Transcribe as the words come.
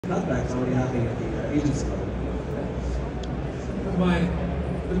cutbacks already happening at the agency level.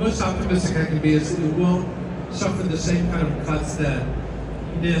 The most optimistic I can be is it won't suffer the same kind of cuts that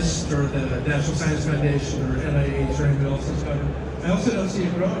NIST or the National Science Foundation or NIH or anyone else has covered. I also don't see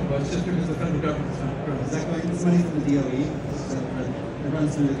it growing much just because the federal government's not growing. Is that going this money from the DOE? It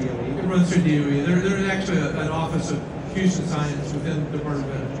runs through the DOE? It runs through DOE. There's actually an Office of Fusion Science within the Department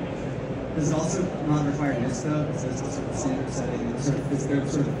of Energy. Does it also not require NIST though? Is it sort of standard setting and is there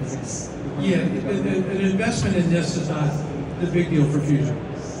sort of physics? Yeah, an investment in NIST is not the big deal for fusion.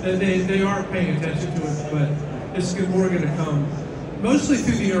 They are paying attention to it, but it's more going to come mostly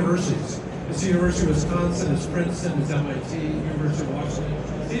through the universities. It's the University of Wisconsin, it's Princeton, it's MIT, University of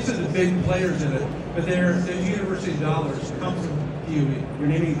Washington. These are the big players in it, but the university dollars come from DOE. You're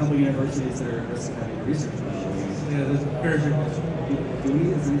naming a couple universities that are at risk of having research. Yeah, that's very big. Do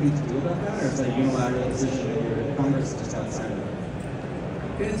we have anything to do about that, or is that a unilateral decision that your Congress is just outside of it?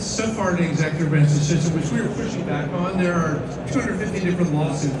 It's so far the executive branch decision, which we were pushing back on. There are 250 different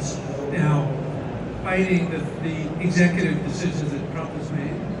lawsuits now fighting the executive decisions that Trump has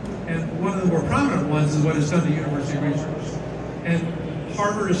made. And one of the more prominent ones is what is done to university research. And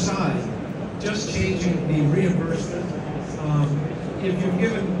Harvard aside, just changing the reimbursement. If you've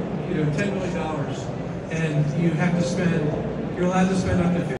given $10 million and you have to spend, you're allowed to spend up to